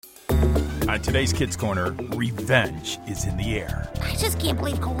On today's Kids Corner, revenge is in the air. I just can't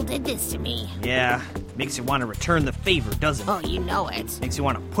believe Cole did this to me. Yeah, makes you want to return the favor, doesn't it? Oh, you know it. Makes you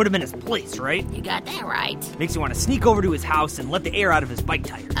want to put him in his place, right? You got that right. Makes you want to sneak over to his house and let the air out of his bike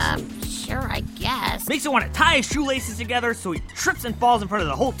tires. Sure, I guess. Makes you want to tie his shoelaces together so he trips and falls in front of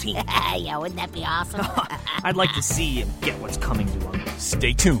the whole team. Yeah, wouldn't that be awesome? I'd like to see him get what's coming to him.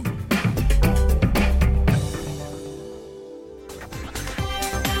 Stay tuned.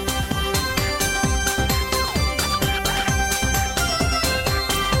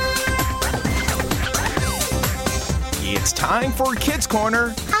 It's time for Kids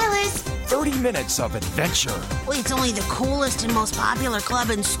Corner. Hi, Liz. 30 minutes of adventure. Well, it's only the coolest and most popular club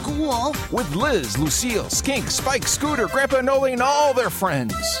in school. With Liz, Lucille, Skink, Spike, Scooter, Grandpa Noli, and all their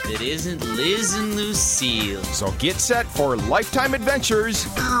friends. It isn't Liz and Lucille. So get set for lifetime adventures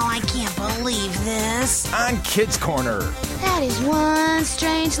Oh, I can't believe this. on Kids Corner. That is one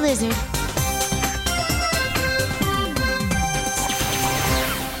strange lizard.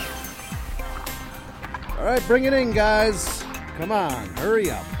 All right, bring it in, guys. Come on,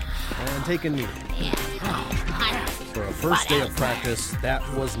 hurry up. And take a knee. Yeah. For a first day of practice, that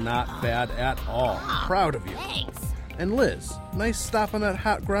was not bad at all. Proud of you. Thanks. And Liz, nice stop on that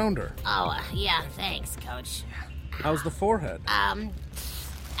hot grounder. Oh, yeah, thanks, Coach. How's the forehead?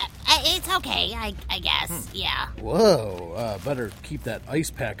 It's okay, I guess, yeah. Whoa, better keep that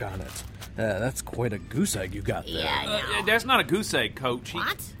ice pack on it. That's quite a goose egg you got there. Yeah, I know. That's not a goose egg, Coach.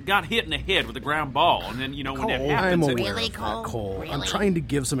 What? He got hit in the head with a ground ball, and then, when that I'm happens... aware Really, of that, Cole? Cole. I'm Really? trying to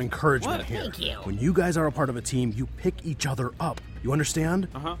give some encouragement What? here. Thank you. When you guys are a part of a team, you pick each other up. You understand?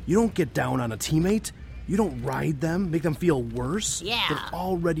 Uh-huh. You don't get down on a teammate. You don't ride them, make them feel worse. Yeah. They're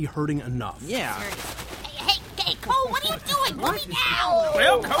already hurting enough. Yeah. Hey, Cole, what are you doing? Put me down!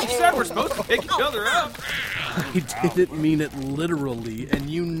 Well, Coach said we're supposed to pick each other up. I didn't mean it literally, and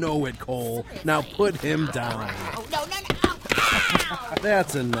you know it, Cole. Now put him down. Oh, no. Ow.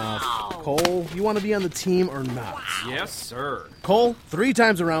 That's enough. Cole, you want to be on the team or not? Yes, sir. Cole, 3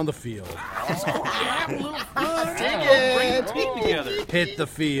 times around the field. Bring the team together. Hit the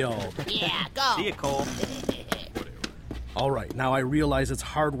field. Yeah, go. See ya, Cole. All right, now I realize it's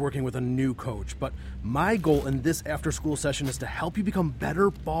hard working with a new coach, but my goal in this after-school session is to help you become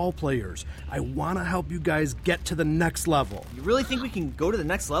better ball players. I want to help you guys get to the next level. You really think we can go to the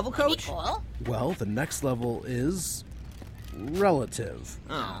next level, Coach? Cool. Well, the next level is relative.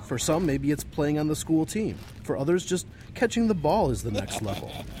 Oh. For some, maybe it's playing on the school team. For others, just catching the ball is the next level.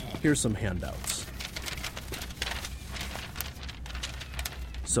 Here's some handouts.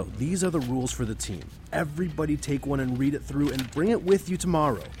 So these are the rules for the team. Everybody take one and read it through and bring it with you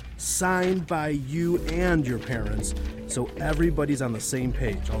tomorrow. Signed by you and your parents, so everybody's on the same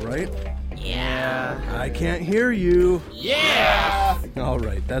page, all right? Yeah. I can't hear you. Yeah. All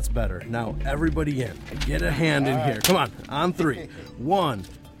right, that's better. Now, everybody in. Get a hand in here. Come on 3. 1,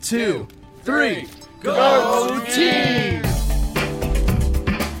 2, 3. Go team!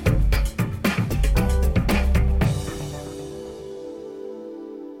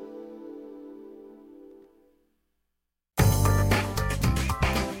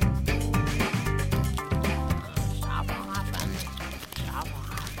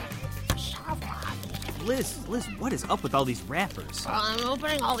 Liz, what is up with all these rappers? I'm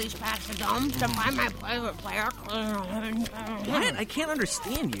opening all these packs of gum to find my favorite player. What? I can't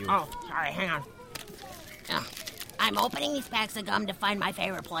understand you. Oh, sorry, hang on. I'm opening these packs of gum to find my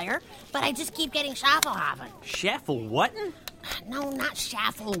favorite player, but I just keep getting Shaffelhaffen. Shaffelhaffen? No, not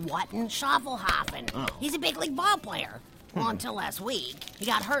Shaffelhaffen, Shaffelhaffen. Oh. He's a big league ball player. Well, until last week. He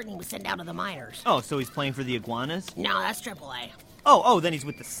got hurt and he was sent down to the minors. Oh, so he's playing for the Iguanas? No, that's AAA. Oh, then he's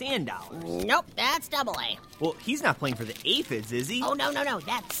with the Sandowers. Nope, that's AA. Well, he's not playing for the Aphids, is he? Oh, no,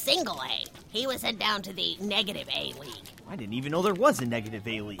 that's single A. He was sent down to the negative A league. I didn't even know there was a negative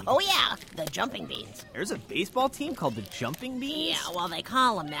A league. Oh, yeah, the Jumping Beans. There's a baseball team called the Jumping Beans? Yeah, well, they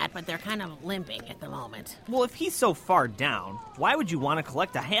call them that, but they're kind of limping at the moment. Well, if he's so far down, why would you want to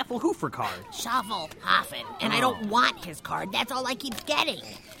collect a Haffelhoofer card? Shaffelhaffen, and I don't want his card. That's all I keep getting.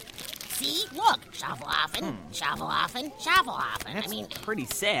 See? Look, Shaffelhaffen, Shaffelhaffen, Shaffelhaffen. That's pretty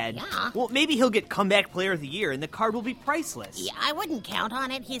sad. Yeah. Well, maybe he'll get Comeback Player of the Year and the card will be priceless. Yeah, I wouldn't count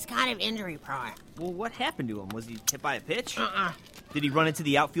on it. He's kind of injury prone. Well, what happened to him? Was he hit by a pitch? Uh-uh. Did he run into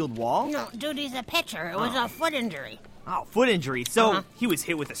the outfield wall? No, dude, he's a pitcher. It was a foot injury. Oh, foot injury. So he was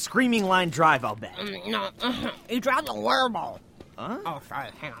hit with a screaming line drive, I'll bet. He dropped a water bottle. Huh? Oh, sorry,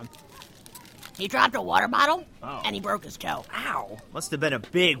 hang on. He dropped a water bottle, Oh. and he broke his toe. Ow. Must have been a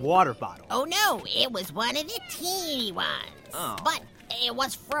big water bottle. Oh, no, it was one of the teeny ones. Oh. But it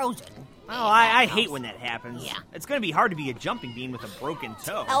was frozen. Oh, I hate when that happens. Yeah. It's gonna be hard to be a jumping bean with a broken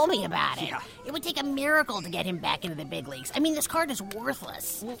toe. Tell me about it. Yeah. It would take a miracle to get him back into the big leagues. I mean, this card is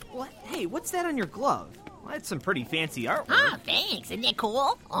worthless. Well, what? Hey, what's that on your glove? Well, that's some pretty fancy artwork. Ah, thanks. Isn't it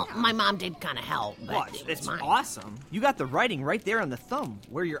cool? Oh, my mom did kind of help, but What? it was It's mine. awesome. You got the writing right there on the thumb,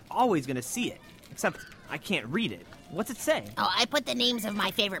 where you're always gonna see it. Except I can't read it. What's it say? Oh, I put the names of my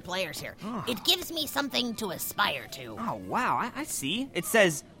favorite players here. It gives me something to aspire to. Oh, wow, I see. It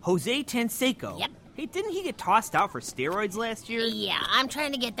says Jose Canseco. Yep. Hey, didn't he get tossed out for steroids last year? Yeah, I'm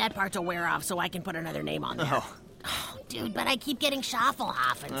trying to get that part to wear off so I can put another name on there. Oh. Oh, dude, but I keep getting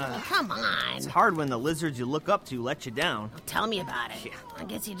Shaffelhaffen. Come on. It's hard when the lizards you look up to let you down. Tell me about it. Yeah. I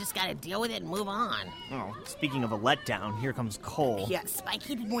guess you just gotta deal with it and move on. Oh, speaking of a letdown, here comes Cole. Yeah, Spike,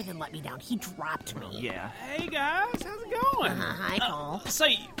 he did more than let me down. He dropped me. Yeah. Hey, guys, how's it going? Hi, Cole.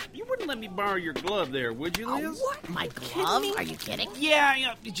 Say, you wouldn't let me borrow your glove there, would you, Liz? What? My glove? Are you kidding?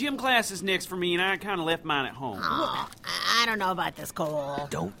 Yeah, gym class is next for me, and I kind of left mine at home. Oh, I don't know about this, Cole.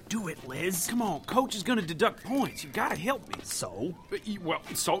 Don't do it, Liz. Come on, coach is going to deduct points. You gotta help me. So?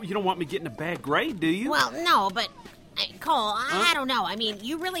 So you don't want me getting a bad grade, do you? Well, no, but Cole, I don't know. I mean,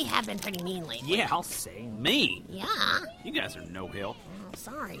 you really have been pretty mean lately. Yeah, I'll say. Me? Yeah. You guys are no help. I'm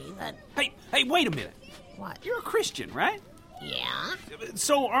sorry, but Hey, wait a minute. what? You're a Christian, right? Yeah.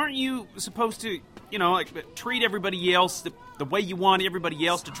 So aren't you supposed to, treat everybody else the way you want everybody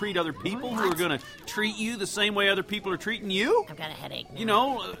else to treat other people who are going to treat you the same way other people are treating you? I've got a headache now. You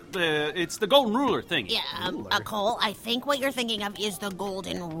know, it's the golden ruler thing. Yeah, Cole, I think what you're thinking of is the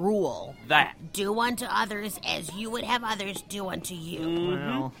golden rule. That. Do unto others as you would have others do unto you.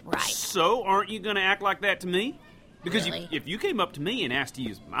 Well, Right. So aren't you going to act like that to me? Because Really? if you came up to me and asked to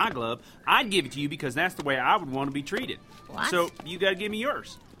use my glove, I'd give it to you because that's the way I would want to be treated. What? So you got to give me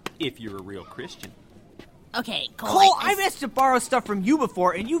yours, if you're a real Christian. Okay, Cole. Cole, I- I've asked to borrow stuff from you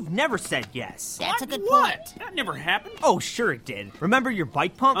before, and you've never said yes. That's a good What? point. That never happened. Oh, sure it did. Remember your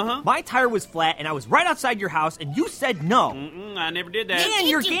bike pump? Uh-huh. My tire was flat, and I was right outside your house, and you said no. I never did that. And did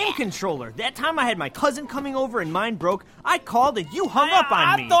your do game that. controller. That time I had my cousin coming over and mine broke, I called and you hung up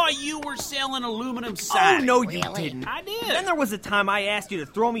on me. I thought you were selling aluminum Oh, siding. no, you Really? didn't. I did. Then there was a time I asked you to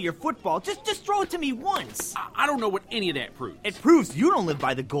throw me your football. Just throw it to me once. I don't know what any of that proves. It proves you don't live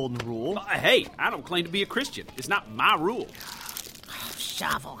by the golden rule. Hey, I don't claim to be a Christian. It's not my rule.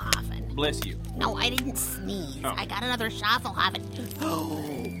 Shaffelhaffen. Bless you. No, I didn't sneeze. Oh. I got another Shaffelhaffen.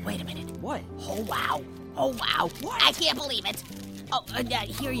 Oh, wait a minute. What? Oh, wow. Oh, wow. What? I can't believe it. Oh,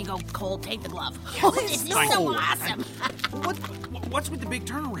 here you go, Cole. Take the glove. Oh, this is Thank so you. awesome. What's with the big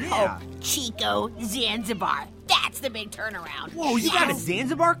turnaround? Yeah. Chico Zanzibar. That's the big turnaround. Whoa, you got a Yes.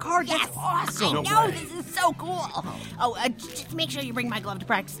 Zanzibar card? Yes. That's awesome. I know, this is so cool. Oh, just make sure you bring my glove to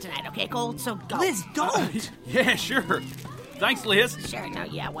practice tonight, okay, Cole? So go. Liz, don't. Yeah, sure. Thanks, Liz. Sure, no,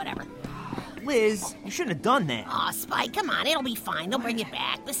 yeah, whatever. Liz, you shouldn't have done that. Aw, Spike, come on, it'll be fine. They'll bring it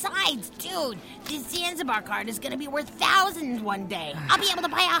back. Besides, dude, this Zanzibar card is gonna be worth thousands one day. I'll be able to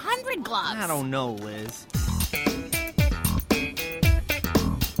buy 100 gloves. I don't know, Liz.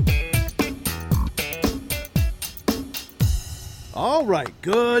 All right,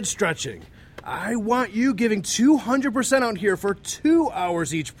 good stretching. I want you giving 200% out here for 2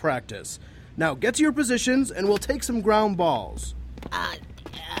 hours each practice. Now get to your positions and we'll take some ground balls.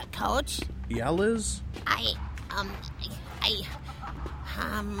 Coach, Yeah, Liz? I don't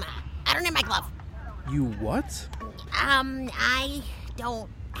have my glove. You what? I don't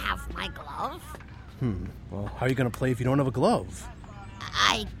have my glove. Well, how are you going to play if you don't have a glove?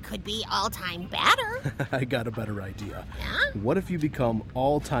 I could be all-time batter. I got a better idea. Yeah? What if you become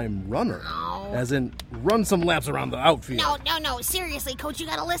all-time runner? No. As in, run some laps around the outfield. No, seriously, Coach, you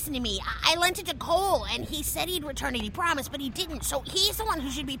gotta listen to me. I lent it to Cole, and he said he'd return it, he promised, but he didn't, so he's the one who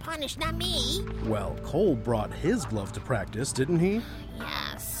should be punished, not me. Well, Cole brought his glove to practice, didn't he?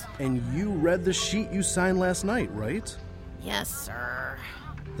 Yes. And you read the sheet you signed last night, right? Yes, sir.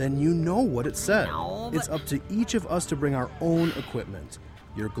 Then you know what it said. No, It's but- up to each of us to bring our own equipment.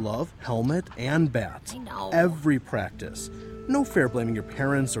 Your glove, helmet, and bat. I know. Every practice. No fair blaming your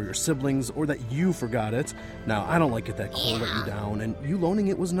parents or your siblings or that you forgot it. Now, I don't like it that Cole let you down, and you loaning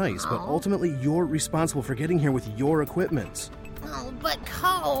it was nice, but ultimately you're responsible for getting here with your equipment. Oh, but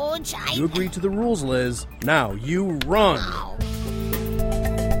Coach, You agreed to the rules, Liz. Now, you run. Oh.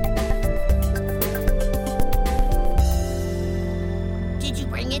 Did you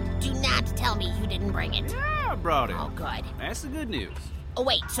bring it? Do not tell me you didn't bring it. Yeah, I brought it. Oh, good. That's the good news. Oh,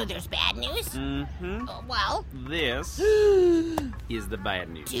 wait, so there's bad news? Mm-hmm. Well, This is the bad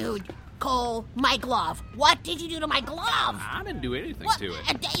news. dude, Cole, my glove. What did you do to my glove? I didn't do anything What? to it.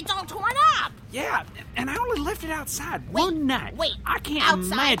 It's all torn up. Yeah, and I only left it outside one night. Wait, I can't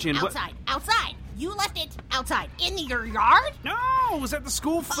outside, imagine outside. You left it outside in your yard? No, it was at the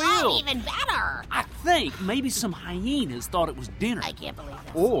school field. Oh, even better. I think maybe some hyenas thought it was dinner. I can't believe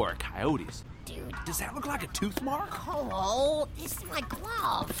this. Or coyotes. Dude. Does that look like a tooth mark? Cole, this is my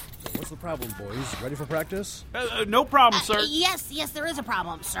glove. What's the problem, boys? Ready for practice? No problem, sir. Yes, there is a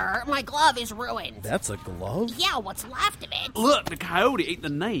problem, sir. My glove is ruined. That's a glove? Yeah, what's left of it? Look, the coyote ate the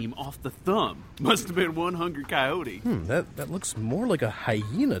name off the thumb. Must have been one hungry coyote. That looks more like a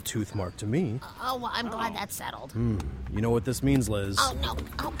hyena tooth mark to me. Oh, well, I'm glad that's settled. You know what this means, Liz? Oh, no.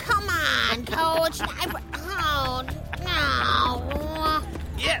 Oh, come on, Coach. Oh, no.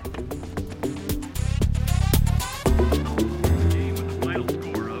 Yeah. Game with a final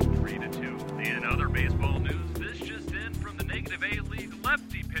score of 3-2. In other baseball news, this just in from the negative A League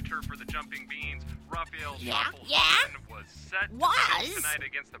lefty pitcher for the Jumping Beans, Rafael Shaffelhaffen, was set to pitch tonight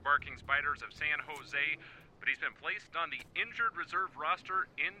against the Barking Spiders of San Jose, but he's been placed on the injured reserve roster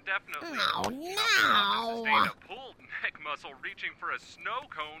indefinitely. Oh, Shaffelhaffen no. sustained a pulled neck muscle reaching for a snow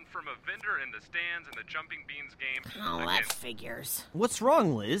cone from a vendor in the stands in the Jumping Beans game. Oh, that figures. What's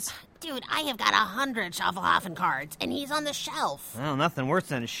wrong, Liz? Dude, I have got 100 Shaffelhaffen cards, and he's on the shelf. Well, nothing worse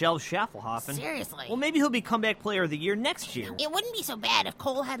than a shelved Shaffelhaffen. Seriously. Well, maybe he'll be comeback player of the year next year. It wouldn't be so bad if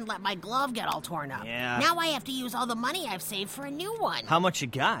Cole hadn't let my glove get all torn up. Yeah. Now I have to use all the money I've saved for a new one. How much you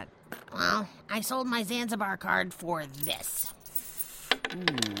got? Well, I sold my Zanzibar card for this.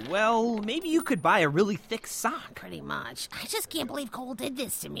 Well, maybe you could buy a really thick sock. Pretty much. I just can't believe Cole did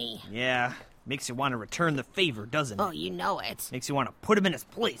this to me. Yeah, makes you want to return the favor, doesn't it? Oh, you know it. Makes you want to put him in his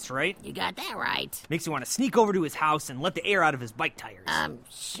place, right? You got that right. Makes you want to sneak over to his house and let the air out of his bike tires.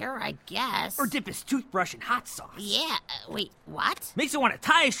 Sure, I guess. Or dip his toothbrush in hot sauce. Yeah, wait, what? Makes you want to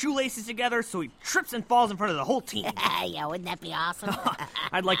tie his shoelaces together so he trips and falls in front of the whole team. Yeah, wouldn't that be awesome?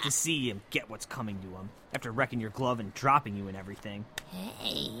 I'd like to see him get what's coming to him after wrecking your glove and dropping you and everything.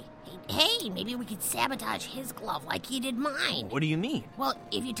 Hey, maybe we could sabotage his glove like he did mine. What do you mean? Well,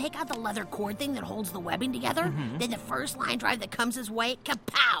 if you take out the leather cord thing that holds the webbing together, then the first line drive that comes his way,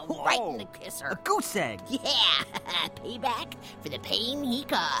 kapow, right in the kisser. A goose egg. Yeah, payback for the pain he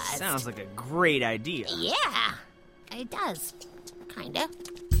caused. Sounds like a great idea. Yeah, it does. Kinda.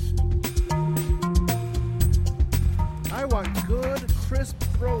 I want good, crisp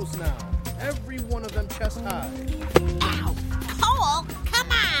throws now. Every one of them chest high. Ow! Cole, come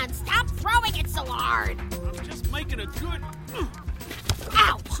on! Stop throwing it so hard! I'm just making a good...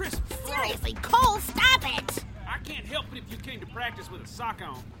 Ow! Crisp throw. Seriously, Cole, stop it! I can't help it if you came to practice with a sock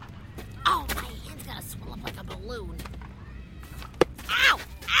on. Oh, my hand's gonna swell up like a balloon. Ow!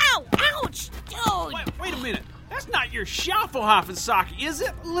 Ow! Ouch! Dude! Wait a minute. That's not your Shaffelhaffen sock, is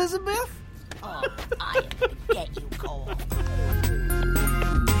it, Elizabeth? Oh, I am gonna get you, Cole.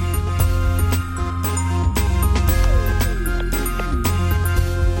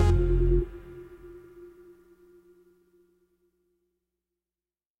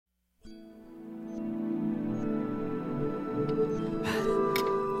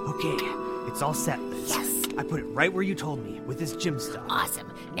 Okay, it's all set, Liz. Yes. I put it right where you told me, with this gym stuff.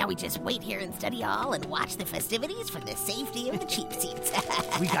 Awesome. Now we just wait here in study hall and watch the festivities from the safety of the cheap seats.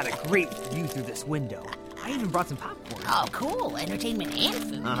 We got a great view through this window. I even brought some popcorn. Oh, cool. Entertainment and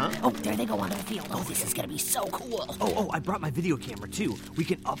food. Uh-huh. Oh, there they go onto the field. Oh, this is gonna be so cool. Oh, I brought my video camera, too. We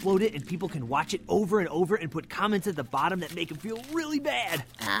can upload it, and people can watch it over and over and put comments at the bottom that make them feel really bad.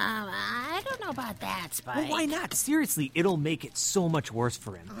 I don't know about that, Spike. Well, why not? Seriously, it'll make it so much worse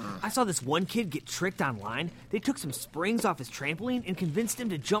for him. I saw this one kid get tricked online. They took some springs off his trampoline and convinced him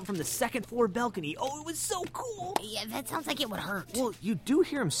to jump from the second-floor balcony. Oh, it was so cool. Yeah, that sounds like it would hurt. Well, you do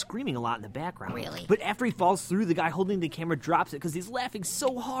hear him screaming a lot in the background. Really? But after he falls through, the guy holding the camera drops it because he's laughing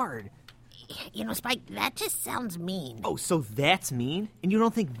so hard. You know, Spike, that just sounds mean. Oh, so that's mean? And you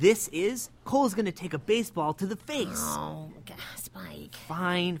don't think this is? Cole is going to take a baseball to the face. Oh, God, Spike.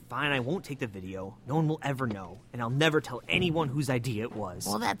 Fine, I won't take the video. No one will ever know. And I'll never tell anyone whose idea it was.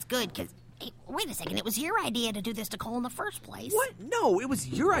 Well, that's good, because... Hey, wait a second. It was your idea to do this to Cole in the first place. What? No, it was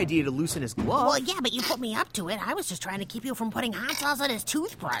your idea to loosen his glove. Well, yeah, but you put me up to it. I was just trying to keep you from putting hot sauce on his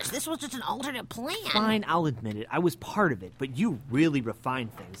toothbrush. This was just an alternate plan. Fine, I'll admit it. I was part of it, but you really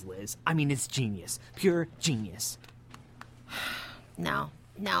refined things, Liz. I mean, it's genius. Pure genius. No,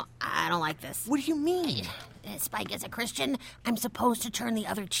 I don't like this. What do you mean? Spike, as a Christian, I'm supposed to turn the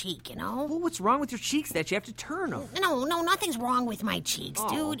other cheek, you know? Well, what's wrong with your cheeks that you have to turn them? No, nothing's wrong with my cheeks,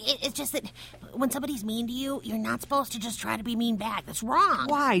 dude. It's just that when somebody's mean to you, you're not supposed to just try to be mean back. That's wrong.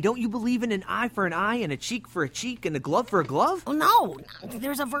 Why? Don't you believe in an eye for an eye and a cheek for a cheek and a glove for a glove? Oh, no.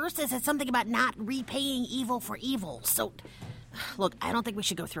 There's a verse that says something about not repaying evil for evil. So, look, I don't think we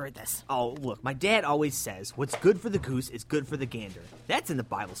should go through with this. Oh, look, my dad always says, what's good for the goose is good for the gander. That's in the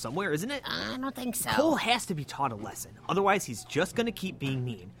Bible somewhere, isn't it? I don't think so. Cole has to be taught a lesson. Otherwise, he's just going to keep being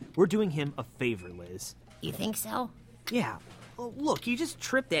mean. We're doing him a favor, Liz. You think so? Yeah. Well, look, you just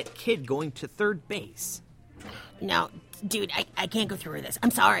tripped that kid going to third base. No, dude, I can't go through with this.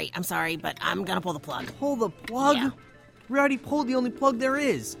 I'm sorry, but I'm gonna pull the plug. Pull the plug? Yeah. We already pulled the only plug there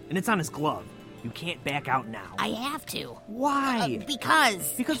is, and it's on his glove. You can't back out now. I have to. Why?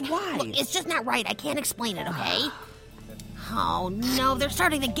 Because. Because why? Look, it's just not right. I can't explain it, okay? Oh, no, they're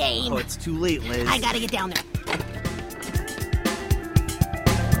starting the game. Oh, it's too late, Liz. I gotta get down there.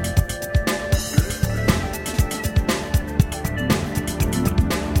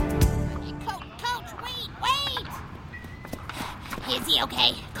 Coach, wait! Is he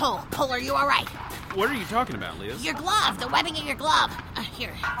okay? Cole, are you all right? What are you talking about, Liz? Your glove, the webbing of your glove.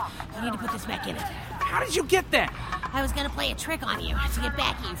 Here, you need to put this back in it. How did you get that? I was gonna play a trick on you to get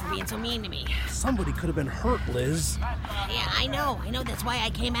back at you for being so mean to me. Somebody could have been hurt, Liz. Yeah, I know. That's why I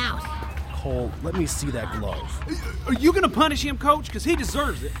came out. Cole, let me see that glove. Are you going to punish him, Coach? Because he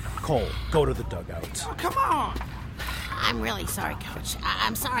deserves it. Cole, go to the dugout. Oh, come on. I'm really sorry, Coach.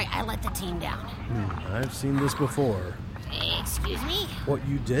 I'm sorry I let the team down. I've seen this before. Excuse me? What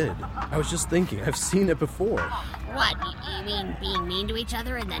you did. I was just thinking, I've seen it before. What, you mean being mean to each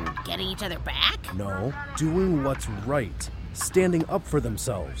other and then getting each other back? No, doing what's right. Standing up for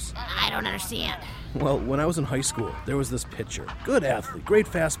themselves. I don't understand. Well, when I was in high school, there was this pitcher. Good athlete, great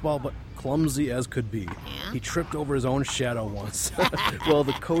fastball, but clumsy as could be. Yeah? He tripped over his own shadow once. Well,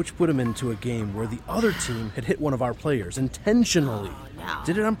 the coach put him into a game where the other team had hit one of our players intentionally. Oh, no.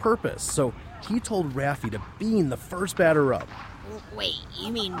 Did it on purpose. So he told Raffy to bean the first batter up. Wait,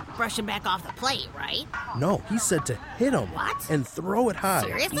 you mean brush him back off the plate, right? No, he said to hit him. What? And throw it high.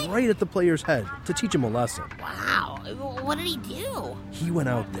 Seriously? Right at the player's head to teach him a lesson. Wow. What did he do? He went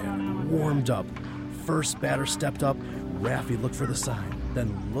out there, warmed up. First batter stepped up. Raffy looked for the sign,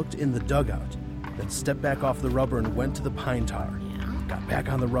 then looked in the dugout, then stepped back off the rubber and went to the pine tar. Yeah? Got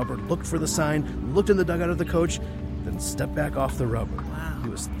back on the rubber, looked for the sign, looked in the dugout of the coach, then stepped back off the rubber. Wow. He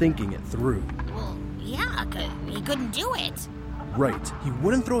was thinking it through. Well, yeah, 'cause he couldn't do it. Right. He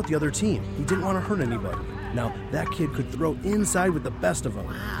wouldn't throw at the other team. He didn't want to hurt anybody. Now, that kid could throw inside with the best of them.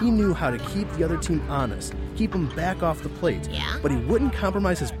 Wow. He knew how to keep the other team honest, keep them back off the plate. Yeah? But he wouldn't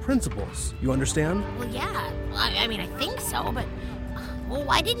compromise his principles. You understand? Well, yeah. I mean, I think so, but... Well,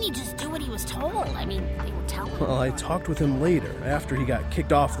 why didn't he just do what he was told? I mean, they were telling him. Well, I talked with him later, after he got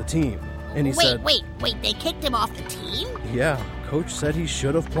kicked off the team. And he said... Wait, they kicked him off the team? Yeah, Coach said he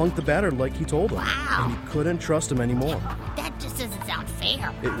should have plunked the batter like he told him. Wow. And he couldn't trust him anymore. That just doesn't sound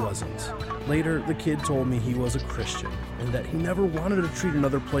fair. It wasn't. Later, the kid told me he was a Christian, and that he never wanted to treat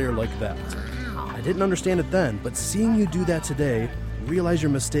another player like that. Wow. I didn't understand it then, but seeing you do that today, realize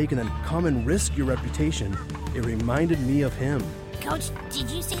your mistake, and then come and risk your reputation, it reminded me of him. Coach, did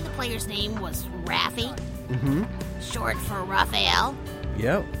you say the player's name was Raffy? Mm-hmm. Short for Raphael?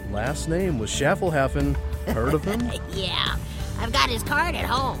 Yep, last name was Shaffelhaffen. Heard of him? Yeah, I've got his card at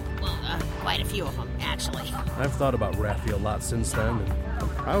home. Well, quite a few of them, actually. I've thought about Raffy a lot since then, and I'm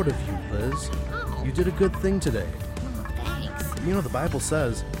proud of you, Liz. Oh. You did a good thing today. Thanks. You know, the Bible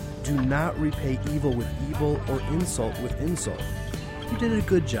says, do not repay evil with evil or insult with insult. You did a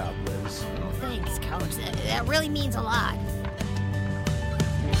good job, Liz. Well, thanks, Coach. That really means a lot.